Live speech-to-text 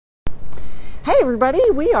Hey everybody,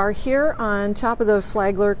 we are here on top of the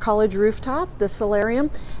Flagler College rooftop, the Solarium,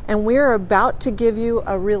 and we're about to give you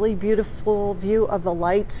a really beautiful view of the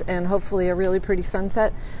lights and hopefully a really pretty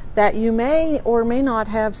sunset that you may or may not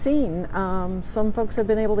have seen. Some folks have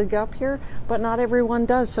been able to get up here, but not everyone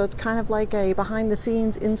does, so it's kind of like a behind the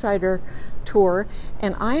scenes insider tour,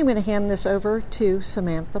 and I am going to hand this over to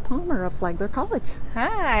Samantha Palmer of Flagler College.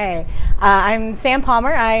 Hi, I'm Sam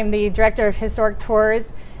Palmer. I am the Director of Historic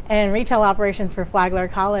Tours and Retail Operations for Flagler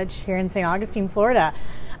College here in St. Augustine, Florida.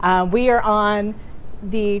 We are on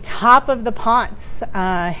the top of the Ponce.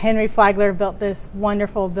 Henry Flagler built this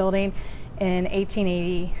wonderful building in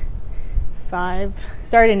 1885,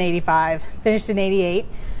 started in 85, finished in 88,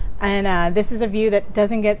 and this is a view that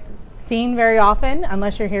doesn't get seen very often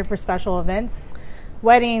unless you're here for special events,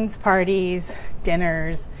 weddings, parties,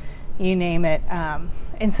 dinners, you name it.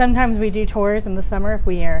 And sometimes we do tours in the summer if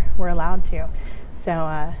we're allowed to.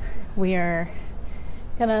 So we are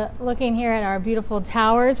looking here at our beautiful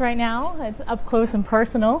towers right now. It's up close and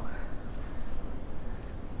personal.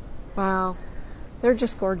 Wow, they're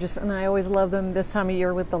just gorgeous, and I always love them this time of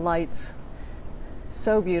year with the lights.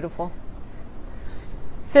 So beautiful.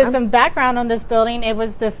 So some background on this building: it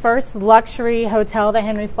was the first luxury hotel that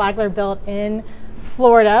Henry Flagler built in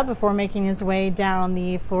Florida before making his way down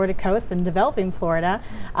the Florida coast and developing Florida.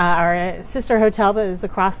 Our sister hotel is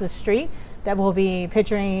across the street that we'll be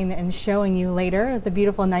picturing and showing you later, the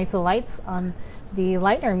beautiful Nights of Lights on the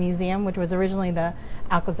Lightner Museum, which was originally the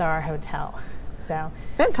Alcazar Hotel. So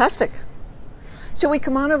fantastic. Shall we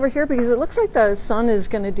come on over here, because it looks like the sun is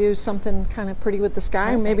going to do something kind of pretty with the sky.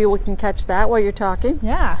 Perfect. Maybe we can catch that while you're talking.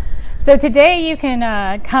 Yeah. So today you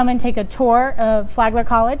can come and take a tour of Flagler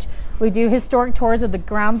College. We do historic tours of the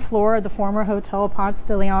ground floor of the former Hotel Ponce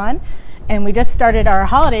de Leon. And we just started our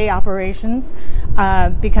holiday operations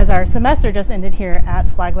because our semester just ended here at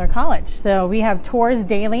Flagler College. So we have tours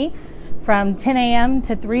daily from 10 a.m.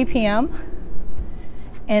 to 3 p.m.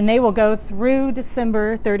 and they will go through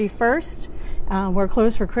December 31st. We're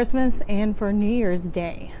closed for Christmas and for New Year's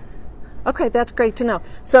Day. Okay, that's great to know.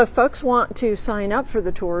 So if folks want to sign up for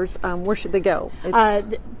the tours, where should they go?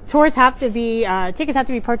 Tours have to be, tickets have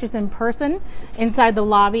to be purchased in person inside the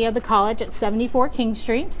lobby of the college at 74 King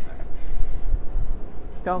Street.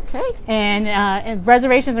 Okay. And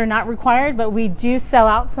reservations are not required, but we do sell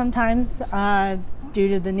out sometimes due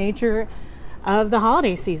to the nature of the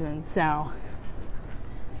holiday season. So,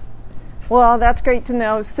 well, that's great to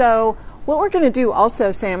know. So what we're going to do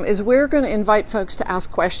also, Sam, is we're going to invite folks to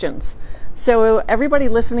ask questions. So everybody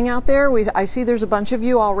listening out there, I see there's a bunch of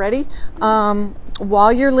you already.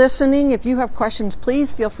 While you're listening, if you have questions,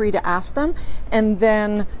 please feel free to ask them, and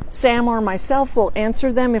then Sam or myself will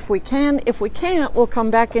answer them if we can. If we can't, we'll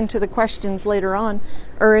come back into the questions later on,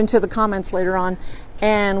 or into the comments later on,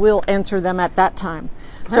 and we'll answer them at that time.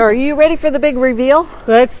 So are you ready for the big reveal?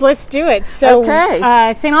 Let's do it. So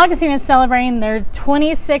okay. St. Augustine is celebrating their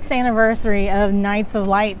 26th anniversary of Nights of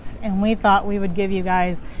Lights, and we thought we would give you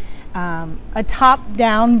guys a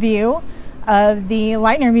top-down view of the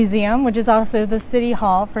Lightner Museum, which is also the City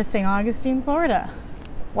Hall for St. Augustine, Florida.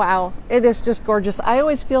 Wow, it is just gorgeous. I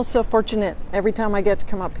always feel so fortunate every time I get to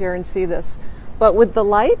come up here and see this. But with the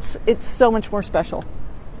lights, it's so much more special.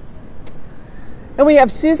 And we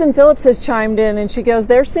have Susan Phillips has chimed in, and she goes,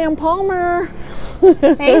 "There's Sam Palmer."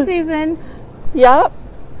 Hey, Susan. Yep.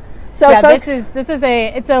 So yeah, folks,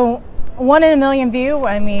 it's a 1 in a million view.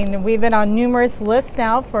 I mean, we've been on numerous lists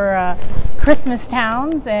now for Christmas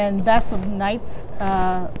towns and best of nights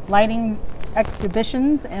lighting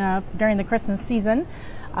exhibitions during the Christmas season,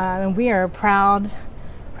 and we are proud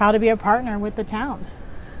to be a partner with the town.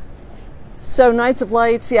 So Nights of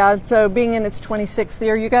Lights, yeah. So being in its 26th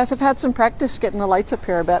year, you guys have had some practice getting the lights up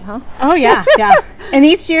here, I bet, huh? Oh yeah, yeah. And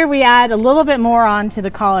each year we add a little bit more on to the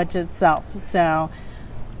college itself. So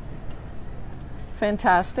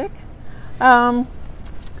fantastic. And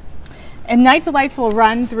Nights of Lights will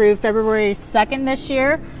run through February 2nd this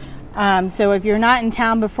year. So if you're not in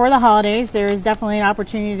town before the holidays, there is definitely an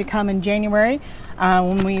opportunity to come in January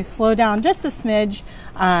when we slow down just a smidge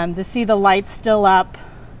to see the lights still up,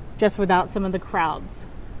 just without some of the crowds.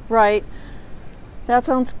 Right. That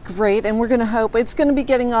sounds great, and we're going to hope it's going to be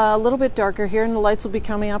getting a little bit darker here, and the lights will be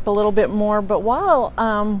coming up a little bit more. But while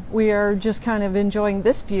we are just kind of enjoying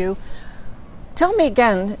this view, tell me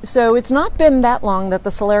again, so it's not been that long that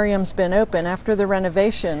the Solarium's been open after the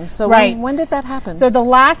renovation. So right. when did that happen? So the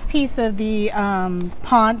last piece of the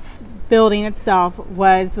Ponce building itself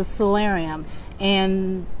was the Solarium,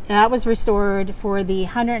 and that was restored for the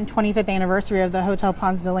 125th anniversary of the Hotel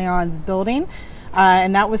Ponce de Leon's building,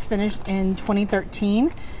 and that was finished in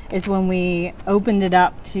 2013 is when we opened it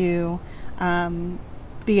up to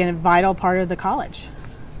be a vital part of the college.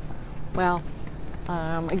 Well,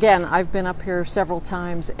 again, I've been up here several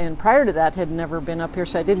times, and prior to that had never been up here,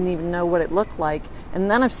 so I didn't even know what it looked like. And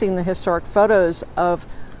then I've seen the historic photos of,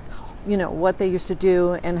 you know, what they used to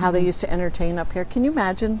do and how they used to entertain up here. Can you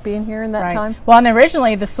imagine being here in that time? Well, and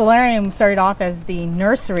originally the solarium started off as the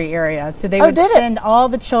nursery area, so they would send all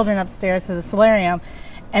the children upstairs to the solarium,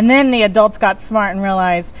 and then the adults got smart and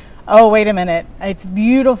realized, oh, wait a minute, it's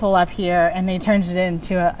beautiful up here, and they turned it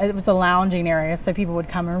into it was a lounging area, so people would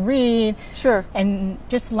come and read, and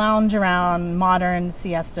just lounge around, modern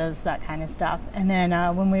siestas, that kind of stuff. And then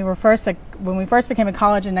when we first became a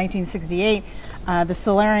college in 1968, the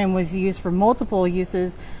solarium was used for multiple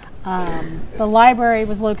uses. The library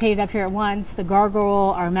was located up here at once. The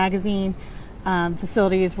Gargoyle, our magazine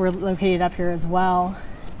facilities were located up here as well.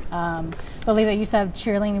 I believe they used to have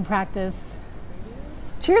cheerleading practice.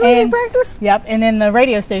 Cheerleading practice? Yep, and then the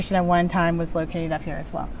radio station at one time was located up here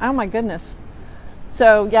as well. Oh my goodness.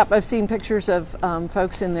 So, yep, I've seen pictures of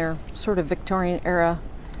folks in their sort of Victorian era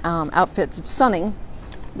outfits of sunning.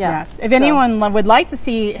 Yeah. Yes. If anyone would like to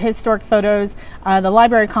see historic photos, the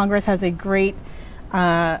Library of Congress has a great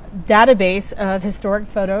database of historic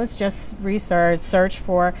photos. Just search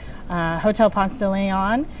for Hotel Ponce de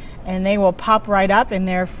Leon, and they will pop right up, and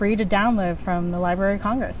they're free to download from the Library of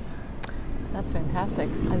Congress. That's fantastic.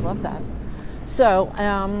 I love that. So,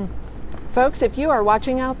 folks, if you are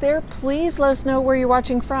watching out there, please let us know where you're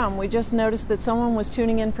watching from. We just noticed that someone was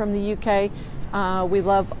tuning in from the UK. We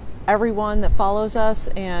love everyone that follows us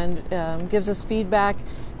and gives us feedback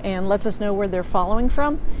and lets us know where they're following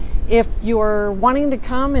from. If you're wanting to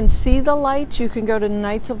come and see the lights, you can go to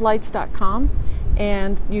knightsoflights.com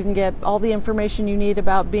and you can get all the information you need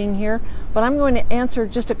about being here. But I'm going to answer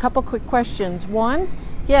just a couple quick questions. One,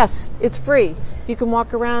 yes, it's free. You can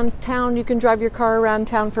walk around town, you can drive your car around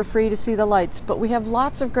town for free to see the lights, but we have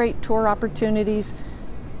lots of great tour opportunities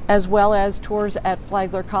as well as tours at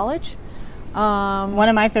Flagler College. One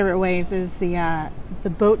of my favorite ways is the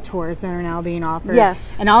boat tours that are now being offered.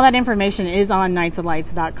 Yes. And all that information is on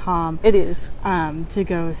knightsoflights.com. It is. To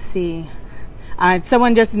go see.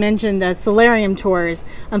 Someone just mentioned solarium tours.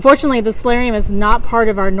 Unfortunately, the solarium is not part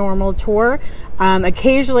of our normal tour.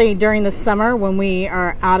 Occasionally during the summer when we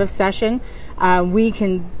are out of session, we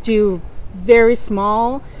can do very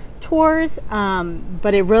small tours,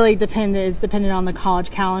 but it really is dependent on the college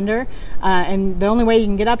calendar. And the only way you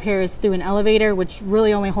can get up here is through an elevator, which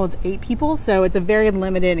really only holds 8 people, so it's a very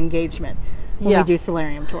limited engagement when we do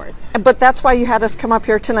solarium tours. But that's why you had us come up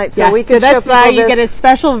here tonight, so we can show people. So that's why you this. get a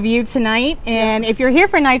special view tonight. And if you're here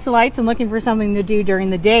for Nights of Lights and looking for something to do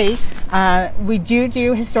during the day, we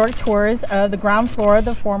do historic tours of the ground floor of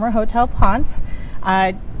the former Hotel Ponce.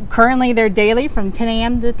 Currently, they're daily from 10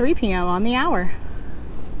 a.m. to 3 p.m. on the hour.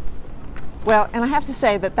 Well, and I have to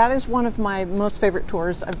say that is one of my most favorite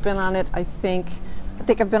tours. I've been on it, I think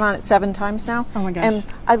I've been on it 7 times now. Oh my gosh. And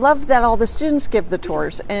I love that all the students give the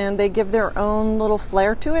tours and they give their own little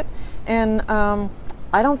flair to it. And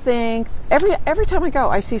I don't think, every time I go,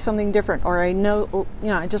 I see something different, or I know,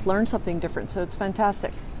 I just learn something different. So it's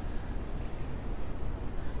fantastic.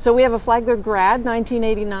 So we have a Flagler grad,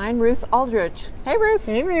 1989, Ruth Aldrich. Hey, Ruth.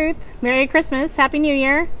 Hey, Ruth. Merry Christmas. Happy New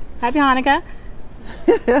Year. Happy Hanukkah.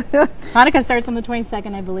 Hanukkah starts on the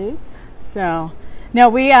 22nd, I believe. So,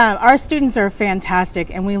 no, our students are fantastic,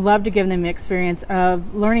 and we love to give them the experience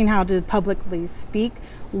of learning how to publicly speak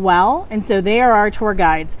well. And so they are our tour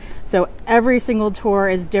guides. So every single tour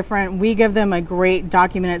is different. We give them a great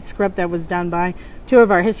documented script that was done by 2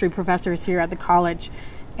 of our history professors here at the college.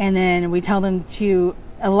 And then we tell them to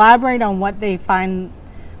elaborate on what they find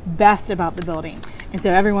best about the building. And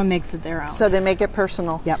so everyone makes it their own. So they make it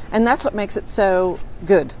personal. Yep. And that's what makes it so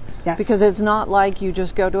good. Yes. Because it's not like you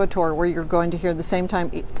just go to a tour where you're going to hear the same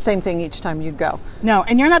thing each time you go. No,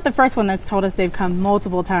 and you're not the first one that's told us they've come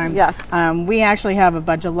multiple times. Yeah. We actually have a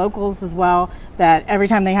bunch of locals as well that every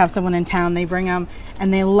time they have someone in town, they bring them,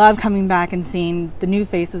 and they love coming back and seeing the new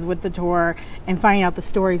faces with the tour and finding out the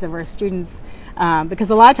stories of our students.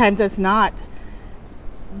 Because a lot of times it's not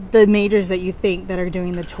the majors that you think that are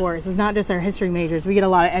doing the tours. It's not just our history majors. We get a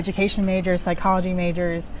lot of education majors, psychology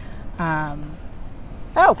majors,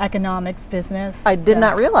 economics, business. I did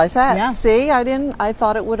not realize that. Yeah. See, I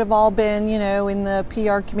thought it would have all been, in the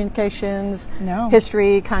PR communications,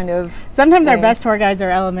 history kind of. Sometimes our best tour guides are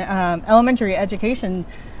elementary education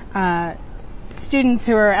students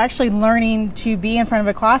who are actually learning to be in front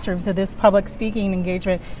of a classroom. So this public speaking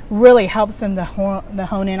engagement really helps them to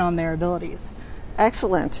hone in on their abilities.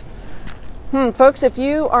 Excellent. Folks, if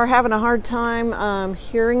you are having a hard time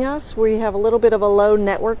hearing us, we have a little bit of a low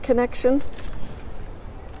network connection.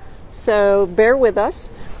 So bear with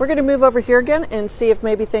us. We're going to move over here again and see if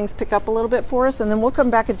maybe things pick up a little bit for us, and then we'll come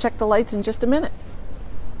back and check the lights in just a minute.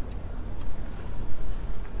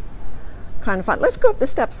 Kind of fun. Let's go up the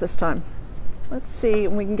steps this time. Let's see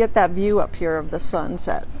if we can get that view up here of the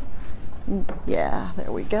sunset. Yeah,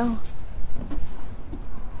 there we go.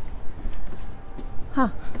 Huh.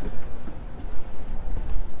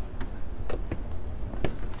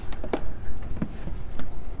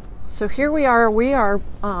 So here we are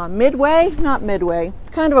midway, not midway,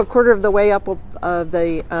 kind of a quarter of the way up of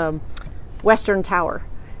the Western Tower.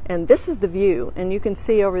 And this is the view. And you can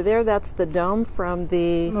see over there, that's the dome from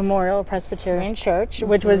the Memorial Presbyterian Church,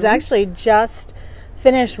 which was actually just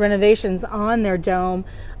finished renovations on their dome.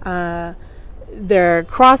 Their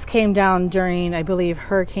cross came down during, I believe,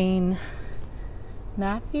 Hurricane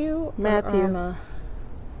Matthew. I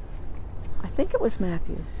think it was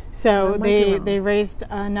Matthew. So they raised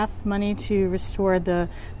enough money to restore the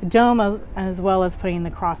dome as well as putting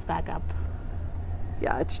the cross back up.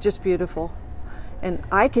 Yeah, it's just beautiful. And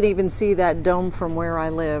I can even see that dome from where I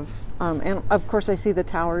live. And of course I see the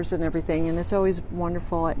towers and everything, and it's always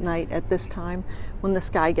wonderful at night at this time when the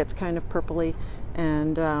sky gets kind of purpley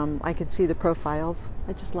and I can see the profiles.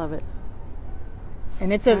 I just love it.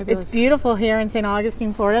 And it's beautiful here in St.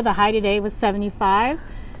 Augustine, Florida. The high today was 75.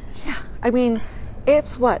 Yeah, I mean,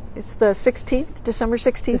 it's what? It's the 16th, December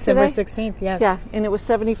 16th December today? 16th, yes. Yeah, and it was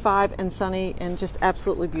 75 and sunny and just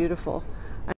absolutely beautiful.